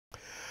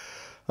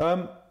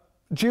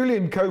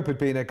Julian Cope had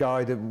been a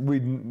guy that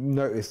we'd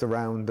noticed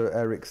around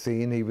Eric's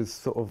scene. He was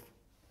sort of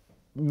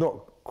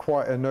not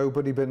quite a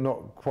nobody, but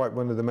not quite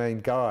one of the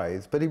main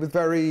guys. But he was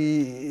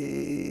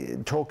very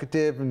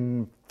talkative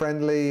and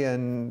friendly,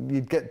 and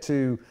you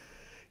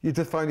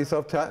just find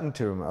yourself chatting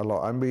to him a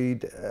lot.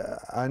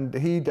 And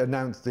he'd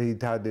announced that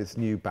he'd had this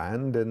new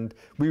band, and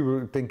we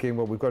were thinking,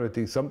 well, we've got to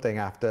do something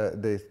after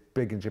this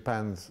Big in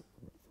Japan's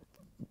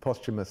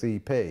posthumous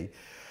EP.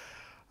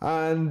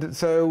 And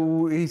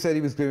so he said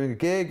he was doing a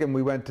gig, and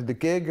we went to the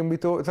gig, and we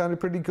thought it sounded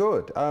pretty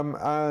good.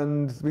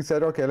 And we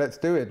said, okay, let's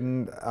do it.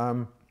 And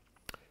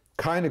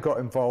kind of got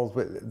involved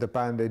with the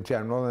band in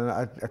general. And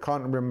I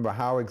can't remember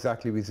how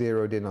exactly we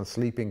zeroed in on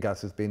Sleeping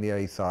Gas as being the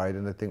A side,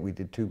 and I think we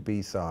did 2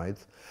 B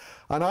sides.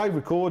 And I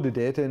recorded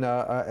it in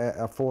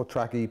a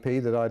 4-track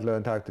EP that I'd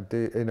learned how to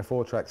do, in a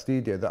 4-track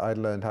studio that I'd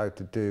learned how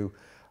to do,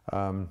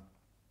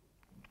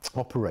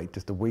 operate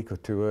just a week or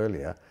 2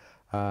 earlier.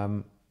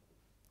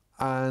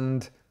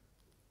 And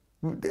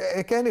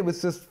again, it was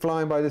just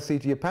flying by the seat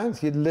of your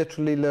pants. You'd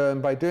literally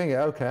learn by doing it.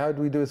 Okay, how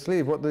do we do a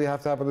sleeve? What do we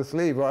have to have on the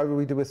sleeve? How do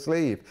we do a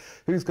sleeve?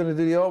 Who's going to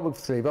do the artwork for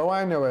the sleeve? Oh,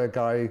 I know a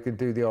guy who can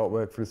do the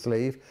artwork for the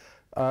sleeve.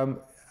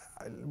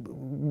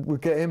 We'll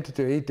get him to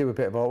do it. He'd do a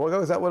bit of artwork.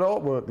 Oh, is that what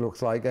artwork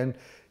looks like? And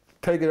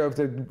take it over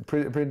to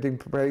printing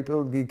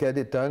paper, you get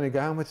it done, and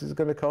go, how much is it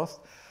going to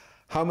cost?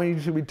 How many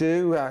should we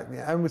do?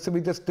 And so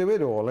we just do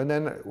it all. And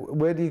then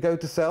where do you go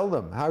to sell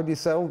them? How do you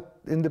sell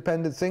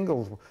independent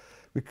singles?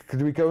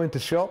 Could we go into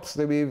shops?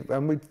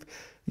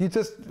 You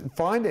just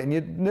find it, and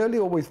you nearly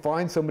always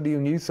find somebody who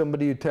knew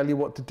somebody who'd tell you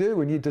what to do,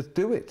 and you just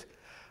do it.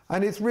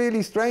 And it's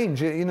really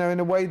strange, you know,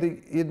 in a way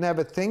that you'd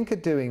never think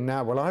of doing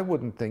now. Well, I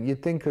wouldn't think.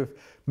 You'd think of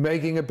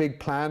making a big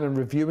plan and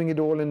reviewing it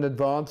all in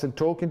advance and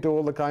talking to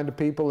all the kind of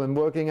people and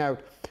working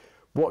out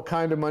what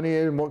kind of money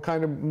and what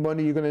kind of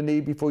money you're going to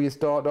need before you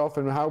start off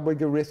and how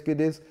big a risk it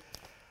is.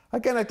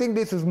 Again, I think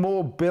this is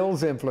more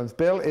Bill's influence.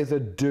 Bill is a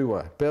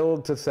doer. Bill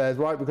just says,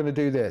 right, we're going to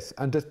do this,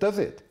 and just does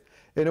it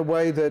in a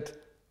way that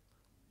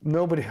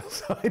nobody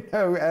else I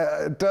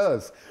know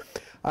does.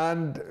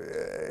 And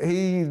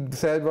he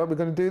said, right, we're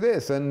going to do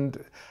this.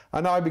 And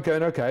I'd be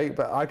going, okay,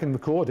 but I can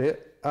record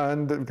it,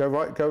 and go,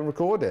 right, go and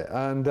record it.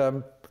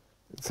 And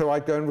so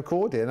I'd go and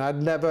record it, and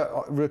I'd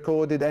never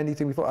recorded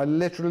anything before. I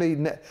literally,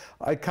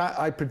 I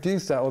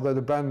produced that, although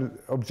the band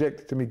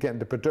objected to me getting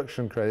the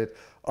production credit.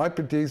 I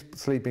produced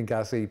Sleeping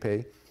Gas EP,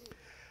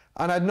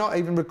 and I'd not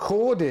even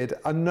recorded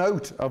a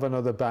note of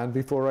another band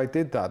before I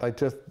did that. I'd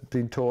just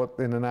been taught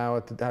in an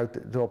hour how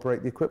to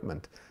operate the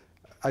equipment.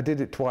 I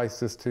did it twice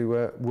just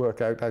to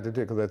work out how to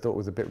do it, because I thought it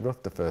was a bit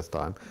rough the first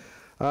time.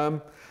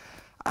 And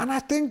I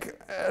think,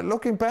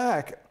 looking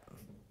back,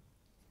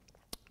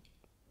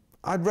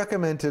 I'd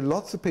recommend to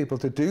lots of people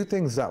to do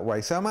things that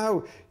way.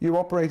 Somehow you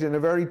operate in a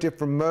very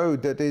different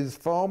mode that is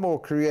far more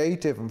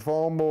creative and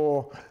far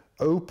more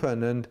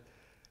open,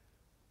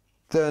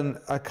 than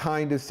a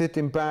kind of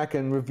sitting back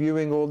and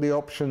reviewing all the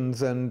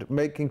options and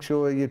making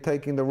sure you're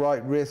taking the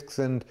right risks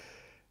and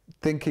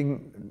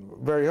thinking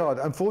very hard.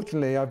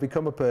 Unfortunately, I've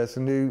become a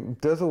person who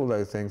does all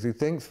those things, who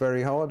thinks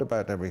very hard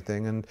about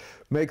everything and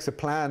makes a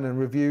plan and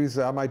reviews,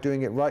 am I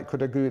doing it right?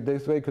 Could I do it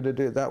this way? Could I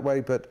do it that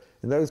way? But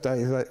in those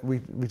days, we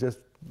just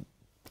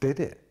did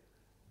it.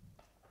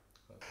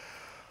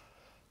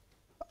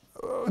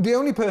 The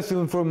only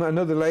person from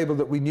another label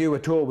that we knew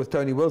at all was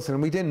Tony Wilson,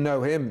 and we didn't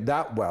know him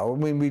that well. I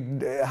mean,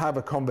 we'd have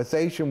a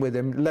conversation with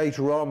him.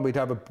 Later on, we'd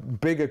have a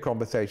bigger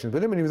conversation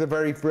with him, and he was a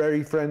very,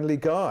 very friendly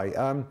guy.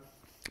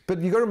 But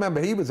you've got to remember,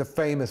 he was a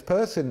famous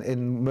person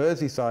in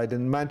Merseyside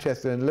and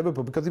Manchester and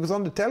Liverpool because he was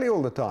on the telly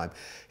all the time.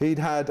 He'd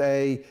had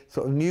a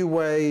sort of new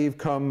wave,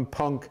 come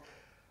punk,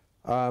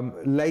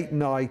 late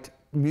night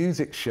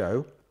music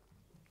show.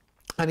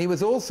 And he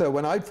was also,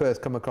 when I'd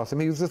first come across him,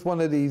 he was just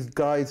one of these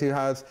guys who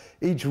has,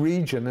 each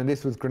region, and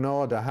this was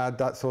Granada, had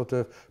that sort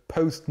of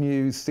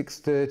post-news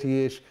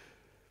 6:30-ish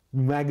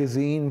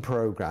magazine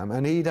program.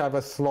 And he'd have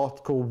a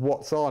slot called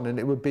What's On, and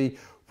it would be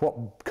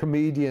what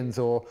comedians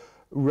or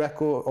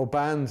record or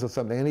bands or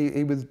something. And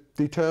he was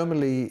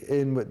determinedly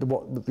in with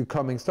what the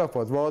coming stuff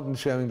was. Rather than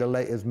showing the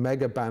latest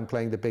mega band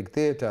playing the big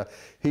theatre,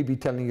 he'd be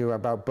telling you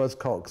about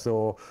Buzzcocks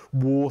or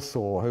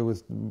Warsaw, who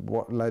was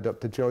what led up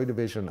to Joy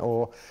Division.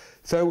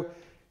 So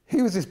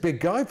he was this big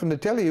guy from the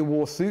telly who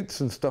wore suits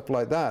and stuff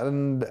like that.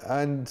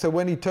 And so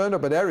when he turned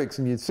up at Eric's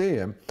and you'd see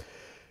him,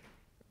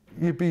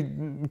 you'd be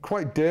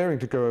quite daring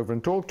to go over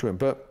and talk to him.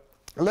 But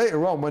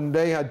later on, when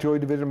they had Joy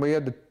Division, we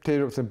had the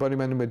Teardrops and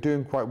Bunnymen, and we were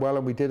doing quite well,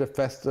 and we did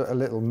a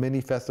little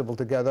mini festival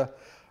together.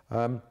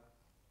 And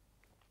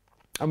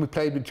we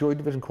played with Joy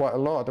Division quite a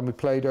lot, and we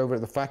played over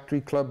at the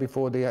Factory Club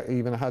before they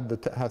even had the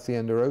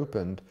Hacienda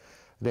opened.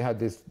 They had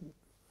this,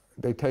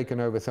 they'd taken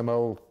over some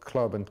old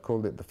club and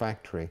called it the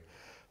Factory.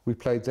 We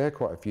played there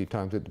quite a few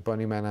times with the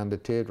Bunnymen and the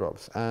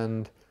Teardrops.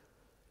 And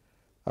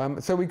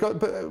so we got,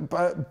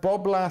 but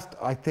Bob Last,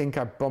 I think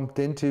I bumped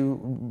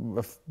into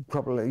a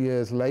couple of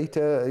years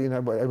later, you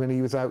know, when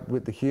he was out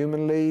with the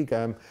Human League,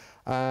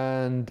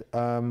 and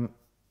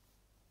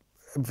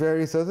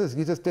various others.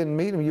 You just didn't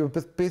meet him. You were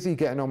just busy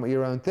getting on with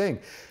your own thing.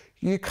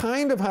 you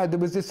kind of had, there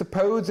was this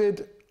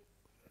supposed,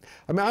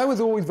 I mean, I was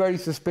always very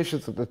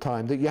suspicious at the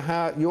time that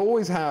you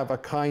always have a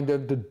kind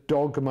of the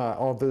dogma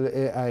of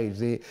the age,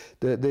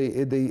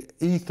 the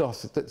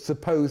ethos that's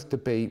supposed to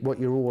be what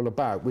you're all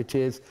about, which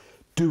is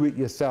do it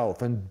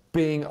yourself and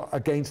being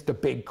against the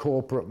big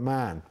corporate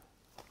man.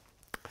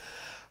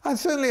 And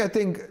certainly I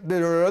think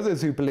there are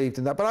others who believed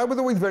in that, but I was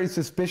always very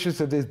suspicious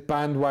of this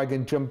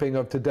bandwagon jumping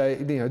of today,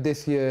 you know,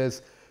 this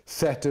year's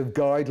set of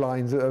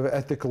guidelines, of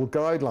ethical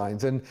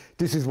guidelines, and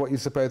this is what you're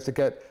supposed to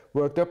get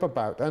worked up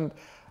about. And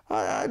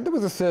there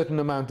was a certain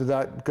amount of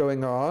that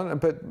going on,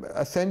 but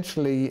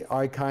essentially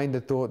I kind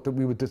of thought that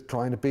we were just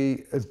trying to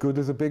be as good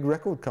as a big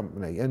record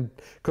company. And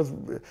because,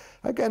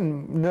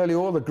 again, nearly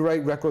all the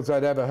great records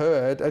I'd ever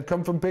heard had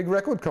come from big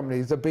record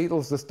companies. The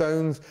Beatles, the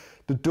Stones,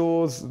 the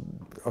Doors,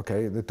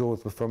 okay, the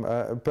Doors were from,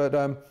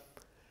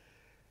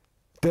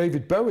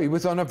 David Bowie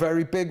was on a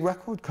very big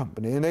record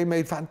company, and they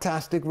made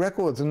fantastic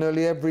records, and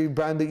nearly every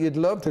band that you'd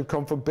loved had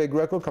come from big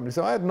record companies.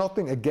 So I had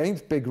nothing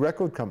against big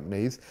record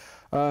companies.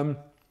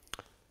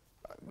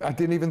 I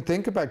didn't even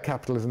think about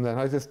capitalism then.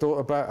 I just thought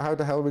about how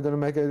the hell are we going to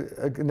make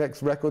a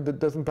next record that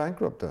doesn't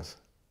bankrupt us,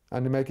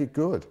 and to make it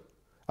good,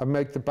 and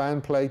make the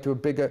band play to a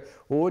bigger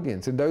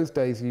audience. In those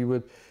days,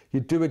 you'd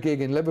do a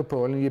gig in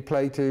Liverpool and you'd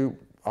play to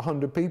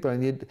 100 people,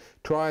 and you'd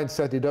try and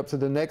set it up so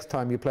the next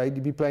time you played,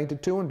 you'd be playing to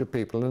 200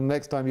 people, and the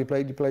next time you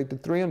played to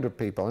 300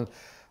 people.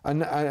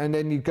 And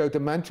then you'd go to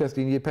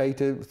Manchester and you'd pay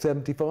to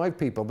 75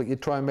 people, but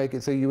you'd try and make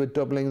it so you were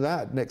doubling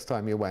that next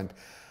time you went.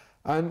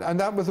 And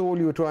that was all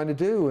you were trying to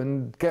do,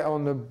 and get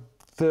on the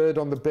third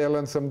on the bill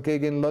on some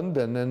gig in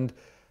London and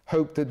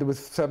hope that there was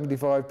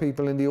 75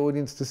 people in the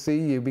audience to see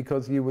you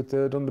because you were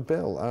third on the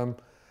bill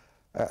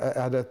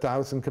at a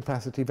 1,000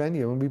 capacity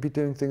venue, and we'd be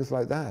doing things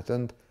like that.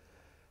 And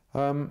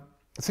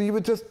so you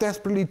were just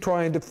desperately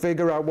trying to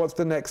figure out what's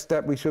the next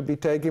step we should be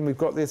taking. We've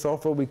got this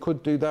offer, we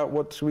could do that,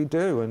 what should we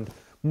do? And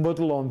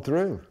muddle on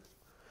through.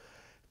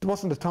 There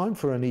wasn't a time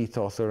for an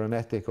ethos or an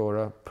ethic or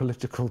a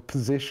political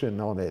position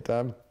on it.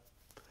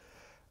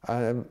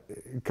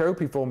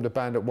 Copy formed a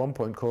band at one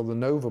point called the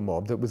Nova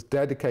Mob that was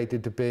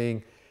dedicated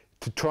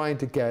to trying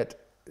to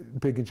get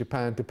Big in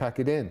Japan to pack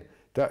it in.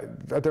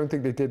 I don't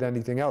think they did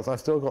anything else. I've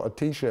still got a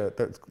T-shirt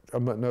that's a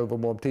Nova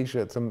Mob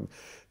T-shirt, some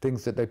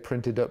things that they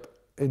printed up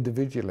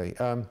individually.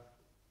 And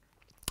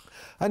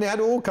they had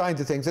all kinds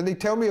of things, and they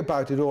tell me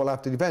about it all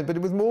after the event, but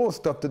it was more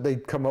stuff that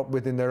they'd come up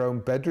with in their own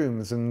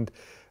bedrooms and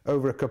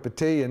over a cup of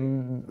tea,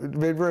 and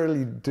they'd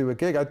rarely do a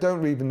gig. I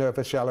don't even know if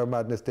a Shallow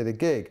Madness did a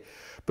gig.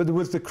 But there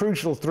was the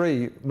Crucial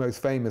Three,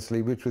 most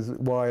famously, which was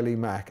Wiley,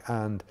 Mac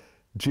and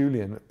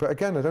Julian. But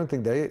again, I don't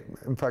think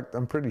in fact,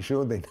 I'm pretty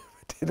sure they never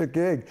did a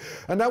gig.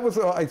 And that was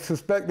what I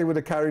suspect they would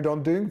have carried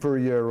on doing for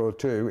a year or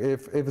two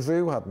if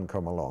Zoo hadn't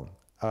come along.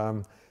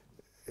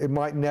 It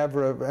might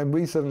never have, and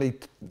we suddenly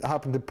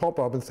happened to pop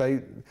up and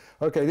say,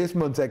 okay, this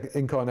month's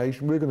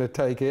incarnation, we're going to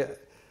take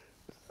it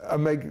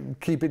and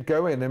keep it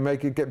going and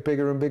make it get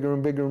bigger and bigger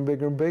and bigger and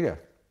bigger and bigger.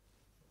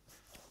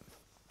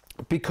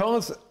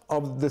 Because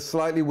of the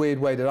slightly weird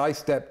way that I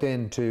stepped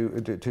in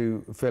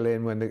to fill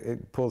in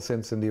when Paul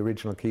Simpson, the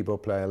original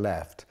keyboard player,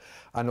 left,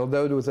 and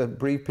although there was a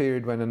brief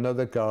period when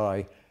another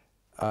guy,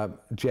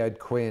 Jed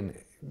Quinn,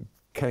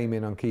 came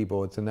in on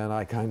keyboards, and then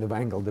I kind of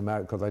angled him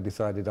out because I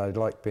decided I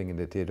liked being in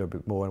the Teardrop a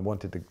bit more and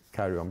wanted to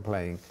carry on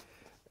playing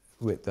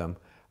with them.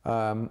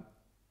 And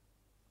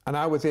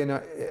I was in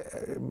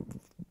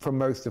for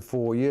most of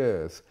 4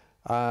 years.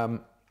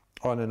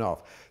 On and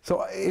off.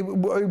 So it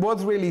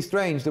was really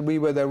strange that we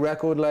were the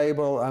record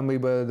label and we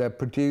were the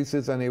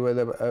producers and they were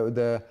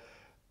the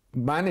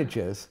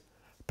managers,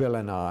 Bill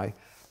and I,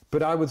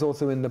 but I was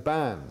also in the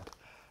band.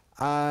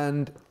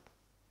 And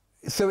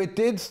so it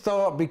did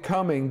start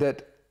becoming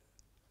that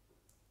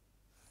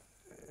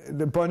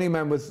the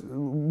Bunnymen was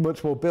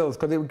much more Bill's,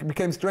 because it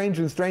became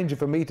stranger and stranger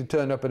for me to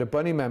turn up at a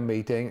Bunnymen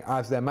meeting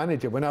as their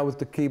manager when I was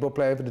the keyboard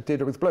player for the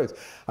Teardrop Explodes.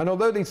 And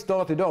although they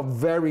started off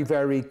very,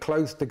 very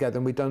close together,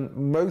 and we'd done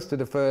most of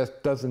the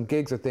first dozen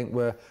gigs, I think,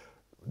 were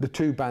the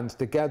two bands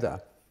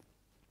together,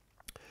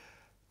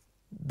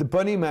 the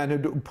Bunnymen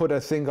had put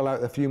a single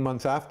out a few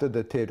months after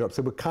the Teardrops,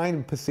 so were kind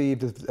of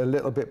perceived as a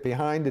little bit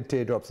behind the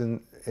Teardrops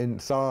in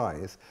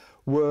size,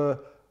 were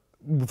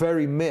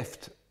very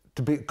miffed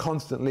to be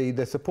constantly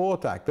the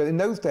support act. But in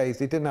those days,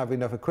 they didn't have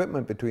enough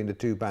equipment between the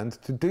two bands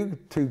to do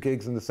 2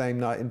 gigs on the same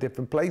night in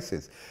different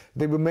places.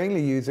 They were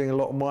mainly using a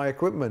lot of my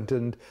equipment,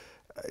 and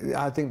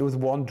I think there was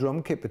 1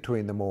 drum kit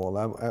between them all,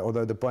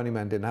 although the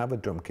Bunnymen didn't have a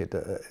drum kit,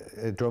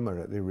 a drummer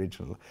at the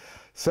original.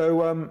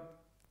 So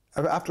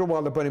after a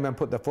while, the Bunnymen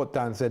put their foot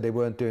down and said they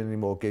weren't doing any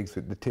more gigs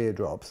with the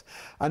Teardrops.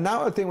 And that,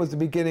 I think, was the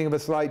beginning of a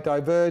slight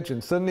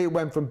divergence. Suddenly it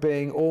went from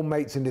being all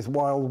mates in this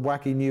wild,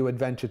 wacky new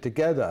adventure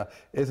together,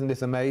 isn't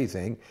this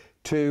amazing,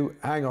 to,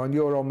 hang on,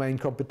 you're our main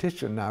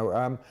competition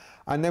now.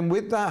 And then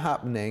with that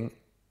happening,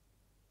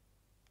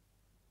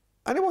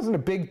 and it wasn't a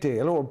big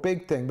deal or a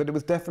big thing, but it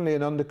was definitely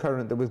an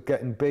undercurrent that was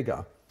getting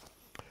bigger.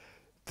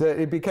 that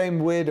it became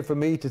weirder for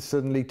me to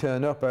suddenly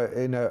turn up at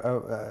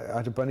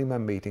a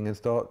Bunnymen meeting and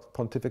start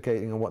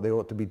pontificating on what they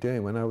ought to be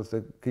doing when I was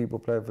the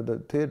keyboard player for the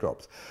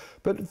Teardrops.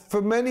 But for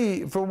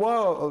a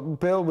while,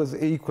 Bill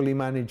was equally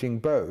managing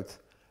both.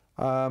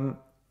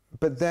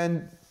 But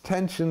then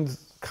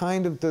tensions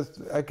kind of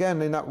just,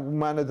 again, in that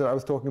manner that I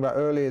was talking about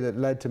earlier that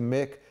led to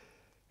Mick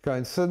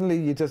going, suddenly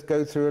you just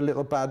go through a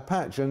little bad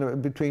patch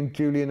and between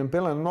Julian and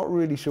Bill, and I'm not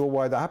really sure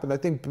why that happened. I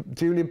think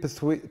Julian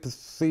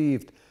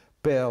perceived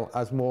Bill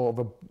as more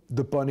of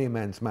the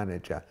Bunnymen's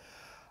manager,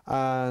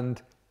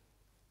 and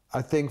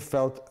I think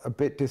felt a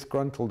bit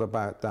disgruntled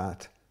about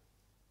that.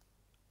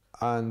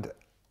 And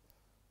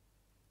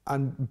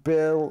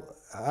Bill,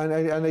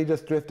 and they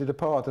just drifted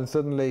apart, and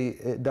suddenly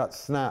that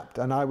snapped,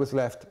 and I was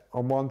left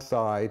on one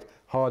side,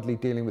 hardly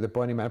dealing with the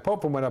Bunnymen,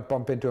 apart from when I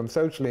bump into him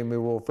socially and we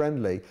were all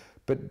friendly,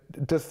 but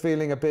just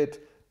feeling a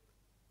bit,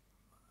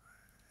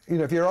 you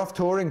know, if you're off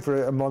touring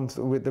for a month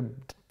with the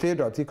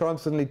Teardrops, you can't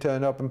suddenly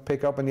turn up and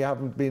pick up and you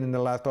haven't been in the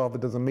last half a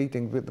dozen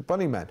meetings with the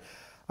Bunnymen.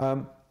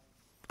 And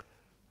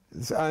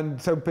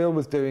so Bill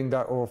was doing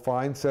that all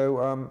fine,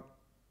 so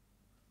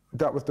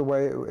that was the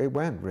way it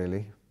went,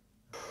 really.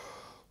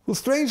 Well,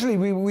 strangely,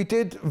 we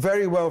did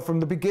very well from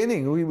the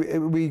beginning.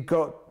 We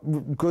got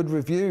good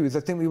reviews. I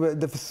think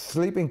the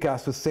Sleeping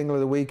Gas was Single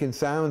of the Week in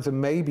Sounds and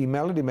maybe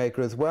Melody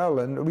Maker as well.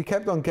 And we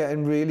kept on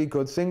getting really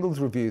good singles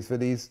reviews for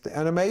these,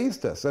 and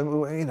amazed us. And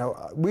you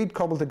know, we'd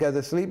cobbled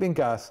together Sleeping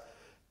Gas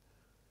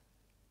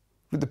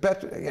with the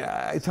better.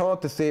 It's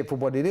hard to see it for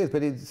what it is,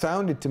 but it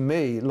sounded to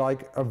me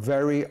like a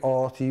very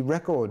arty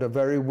record, a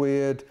very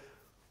weird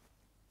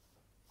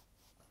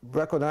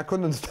record. And I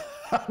couldn't understand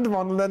them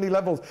on any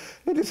levels.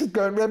 It is just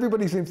going,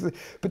 everybody seems to,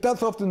 but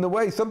that's often the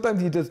way.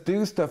 Sometimes you just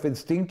do stuff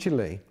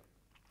instinctually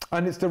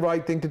and it's the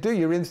right thing to do.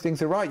 Your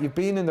instincts are right. You've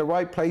been in the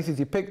right places.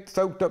 You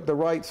soaked up the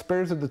right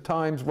spirit of the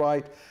times,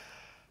 right?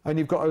 And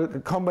you've got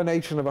a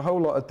combination of a whole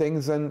lot of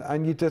things,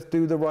 and you just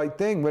do the right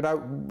thing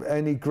without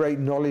any great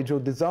knowledge or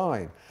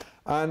design.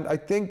 And I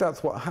think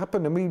that's what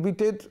happened. And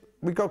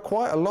we got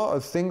quite a lot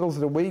of singles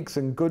of the weeks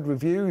and good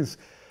reviews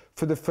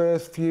for the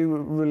first few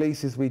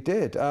releases we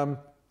did.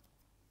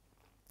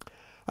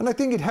 And I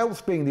think it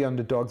helps being the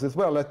underdogs as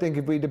well. I think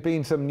if we'd have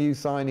been some new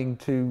signing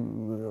to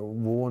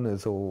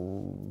Warner's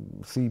or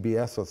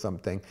CBS or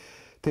something,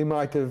 they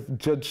might have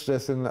judged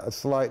us in a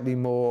slightly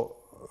more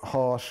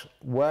harsh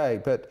way.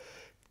 But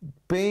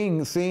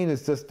being seen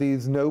as just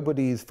these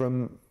nobodies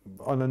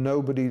on a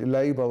nobody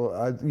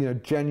label, you know,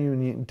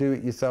 genuinely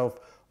do-it-yourself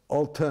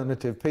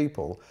alternative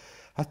people,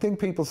 I think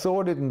people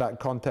saw it in that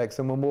context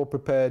and were more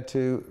prepared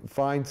to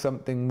find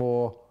something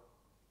more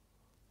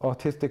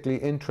artistically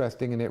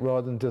interesting in it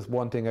rather than just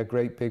wanting a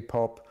great big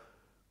pop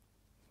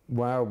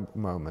wow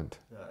moment.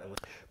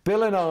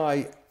 Bill and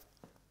I,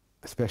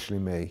 especially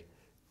me,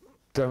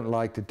 don't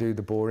like to do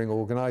the boring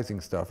organising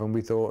stuff, and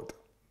we thought,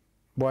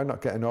 why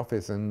not get an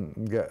office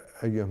and get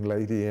a young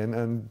lady in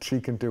and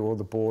she can do all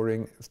the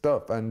boring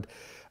stuff, and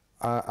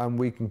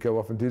we can go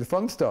off and do the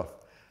fun stuff.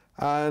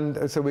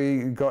 And so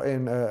we got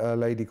in a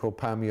lady called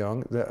Pam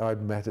Young that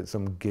I'd met at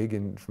some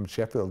gig from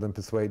Sheffield and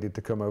persuaded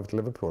to come over to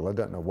Liverpool. I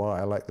don't know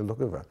why, I like the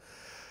look of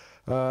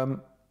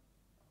her.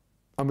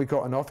 And we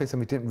got an office,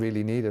 and we didn't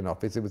really need an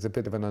office. It was a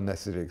bit of an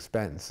unnecessary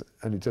expense,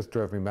 and it just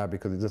drove me mad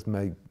because it just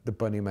made the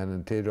Bunnymen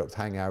and Teardrops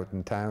hang out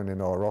in town in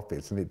our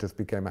office, and it just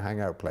became a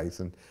hangout place,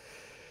 and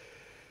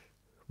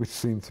which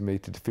seemed to me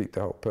to defeat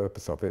the whole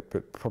purpose of it,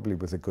 but probably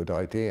was a good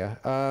idea.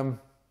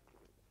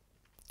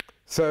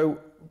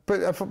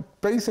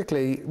 But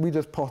basically, we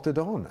just potted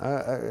on.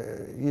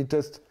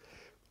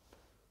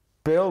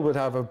 Bill would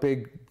have a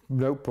big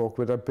notebook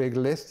with a big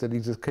list that he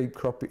just keep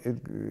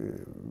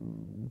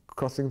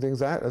crossing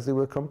things out as they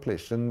were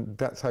accomplished, and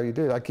that's how you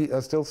do it. I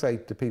still say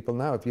to people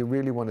now, if you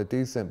really want to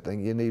do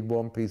something, you need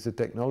one piece of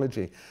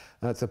technology.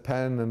 And that's a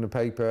pen and a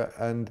paper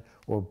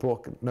or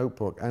book,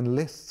 notebook, and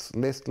list,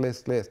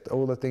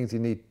 all the things you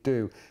need to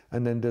do,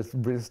 and then just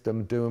list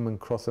them, do them, and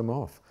cross them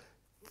off.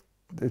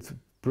 It's a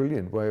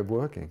brilliant way of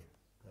working.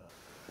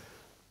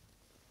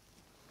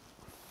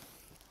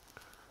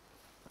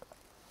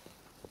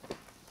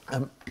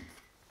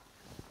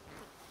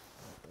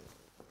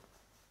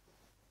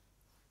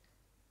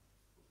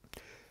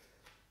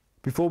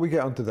 Before we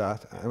get onto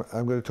that,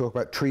 I'm going to talk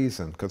about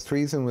Treason, because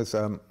Treason was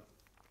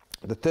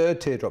the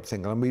third Teardrop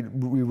single, and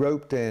we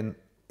roped in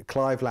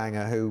Clive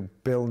Langer, who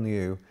Bill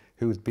knew,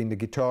 who's been the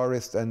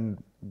guitarist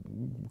and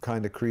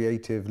kind of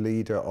creative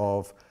leader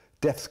of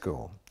Deaf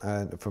School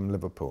from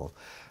Liverpool.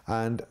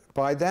 And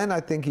by then, I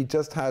think he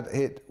just had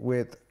hit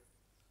with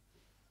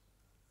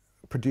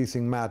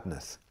producing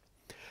Madness.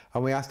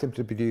 And we asked him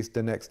to produce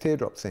the next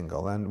Teardrop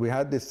single. And we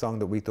had this song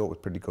that we thought was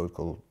pretty good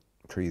called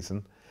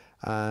Treason.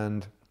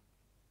 And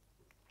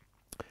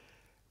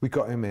we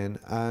got him in,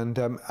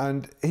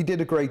 and he did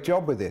a great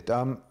job with it.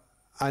 And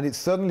it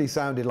suddenly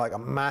sounded like a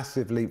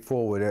massive leap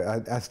forward.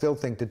 I still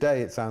think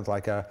today it sounds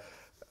like a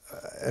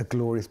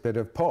glorious bit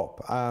of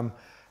pop.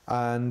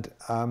 And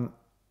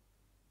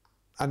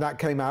that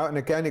came out, and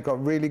again, it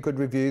got really good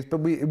reviews, but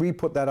we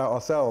put that out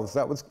ourselves.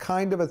 That was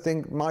kind of, I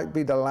think, might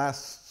be the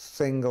last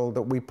single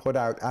that we put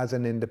out as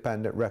an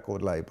independent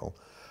record label.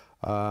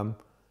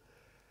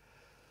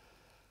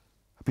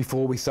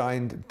 Before we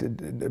signed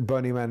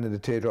Bunnymen and the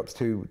Teardrops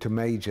to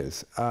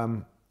majors.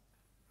 And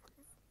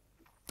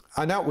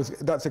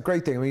that's a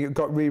great thing. I mean, it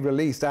got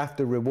re-released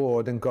after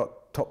Reward and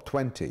got top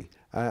 20.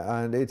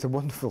 And it's a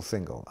wonderful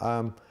single.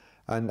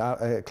 And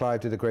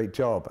Clive did a great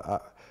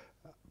job.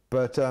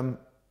 But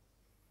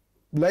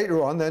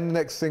later on, then the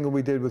next single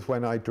we did was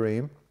When I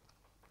Dream.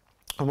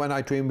 And When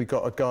I Dream, we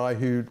got a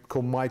guy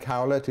called Mike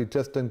Howlett, who'd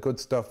just done good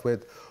stuff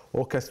with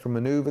Orchestra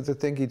Manoeuvres. I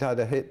think he'd had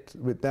a hit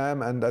with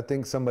them, and I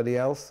think somebody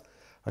else.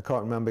 I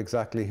can't remember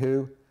exactly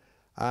who.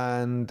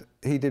 And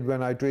he did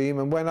When I Dream.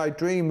 And When I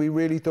Dream, we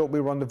really thought we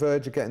were on the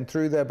verge of getting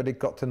through there, but it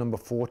got to number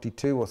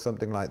 42 or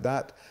something like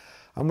that.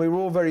 And we were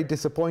all very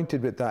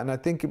disappointed with that. And I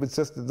think it was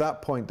just at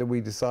that point that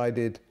we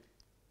decided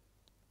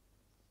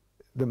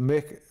that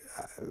Mick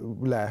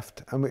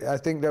left. And I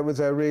think that was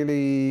a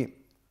really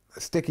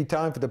sticky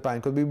time for the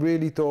band, because we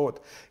really thought,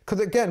 because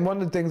again,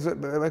 one of the things that,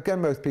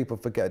 again, most people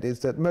forget is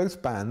that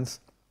most bands,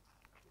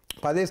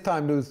 by this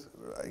time there was,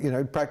 you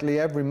know, practically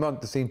every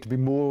month there seemed to be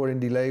more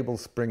indie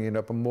labels springing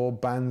up and more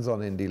bands on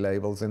indie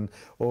labels in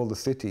all the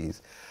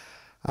cities.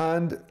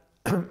 And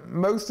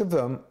most of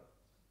them,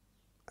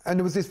 and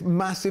there was this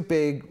massive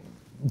big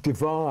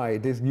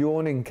divide, this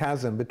yawning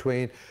chasm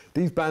between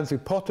these bands who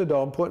potted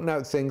on, putting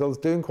out singles,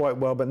 doing quite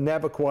well, but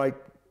never quite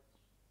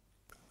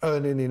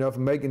earning enough,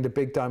 making the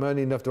big time,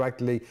 earning enough to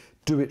actually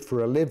do it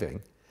for a living,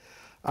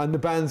 and the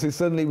bands who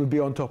suddenly would be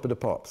on top of the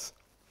pops.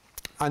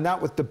 And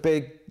that was the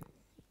big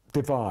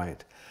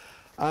divide.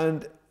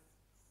 And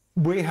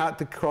we had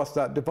to cross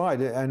that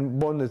divide.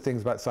 And one of the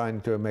things about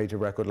signing to a major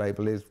record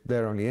label is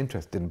they're only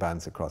interested in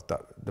bands across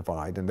that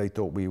divide, and they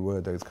thought we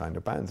were those kind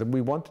of bands. And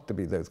we wanted to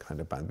be those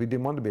kind of bands. We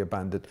didn't want to be a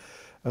band that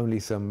only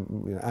some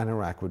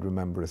anorak would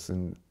remember us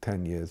in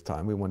 10 years'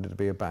 time. We wanted to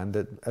be a band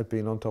that had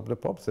been on top of the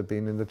pops, had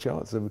been in the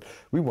charts. And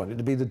we wanted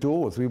to be the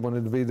Doors, we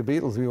wanted to be the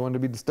Beatles, we wanted to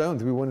be the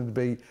Stones, we wanted to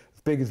be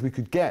as big as we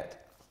could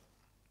get.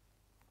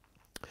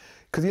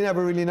 Because you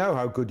never really know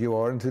how good you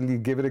are until you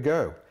give it a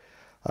go.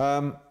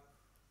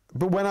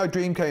 But When I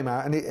Dream came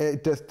out, and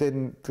it just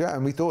didn't, yeah,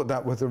 and we thought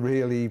that was a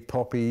really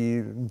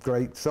poppy,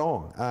 great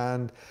song.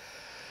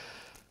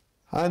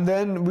 And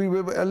then we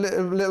were a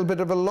little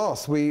bit of a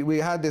loss. We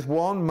had this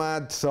one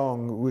mad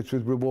song, which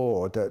was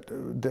Reward,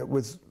 that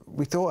was,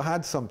 we thought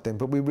had something,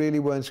 but we really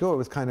weren't sure. It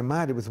was kind of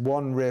mad. It was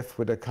one riff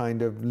with a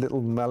kind of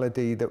little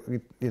melody that,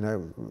 you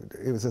know,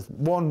 it was just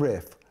one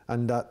riff,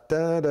 and that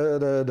da da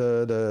da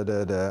da da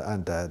da da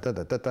and da da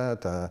da da da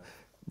da,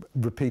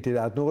 repeated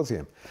ad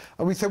nauseum.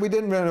 And we said we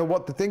didn't really know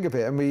what to think of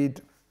it, and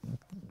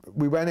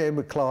we went in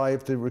with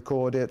Clive to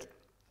record it,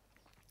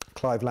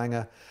 Clive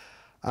Langer,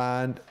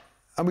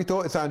 and we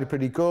thought it sounded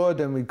pretty good,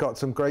 and we got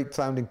some great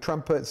sounding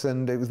trumpets,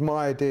 and it was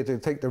my idea to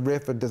take the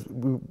riff and just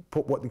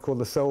put what they call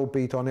the soul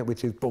beat on it,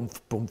 which is boom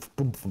boom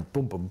boom boom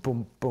boom boom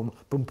boom boom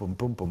boom boom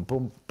boom boom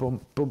boom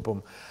boom boom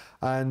boom.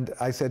 And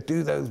I said,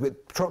 do those with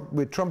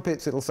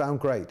trumpets, it'll sound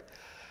great.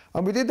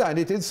 And we did that, and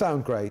it did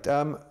sound great.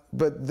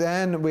 But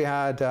then we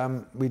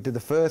did the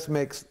first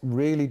mix,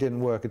 really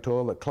didn't work at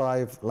all, that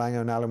Clive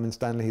Langer and Alan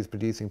Winstanley, his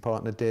producing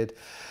partner, did.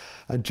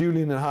 And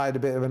Julian and I had a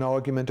bit of an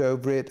argument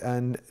over it,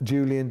 and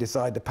Julian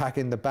decided to pack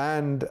in the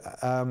band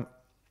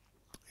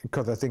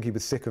because I think he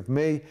was sick of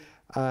me.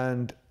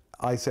 And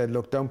I said,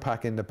 look, don't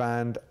pack in the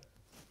band.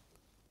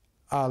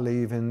 I'll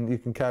leave and you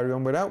can carry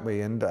on without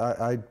me. And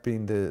I'd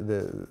been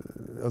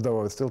although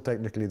I was still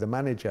technically the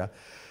manager,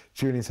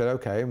 Julian said,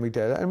 okay, and we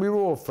did it. And we were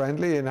all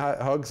friendly and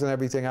hugs and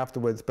everything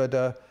afterwards. But,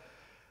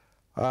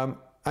 and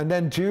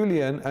then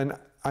Julian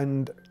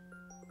and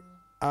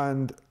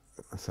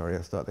sorry,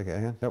 I'll start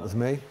again. That was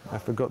me. I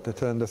forgot to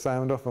turn the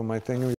sound off on my thing.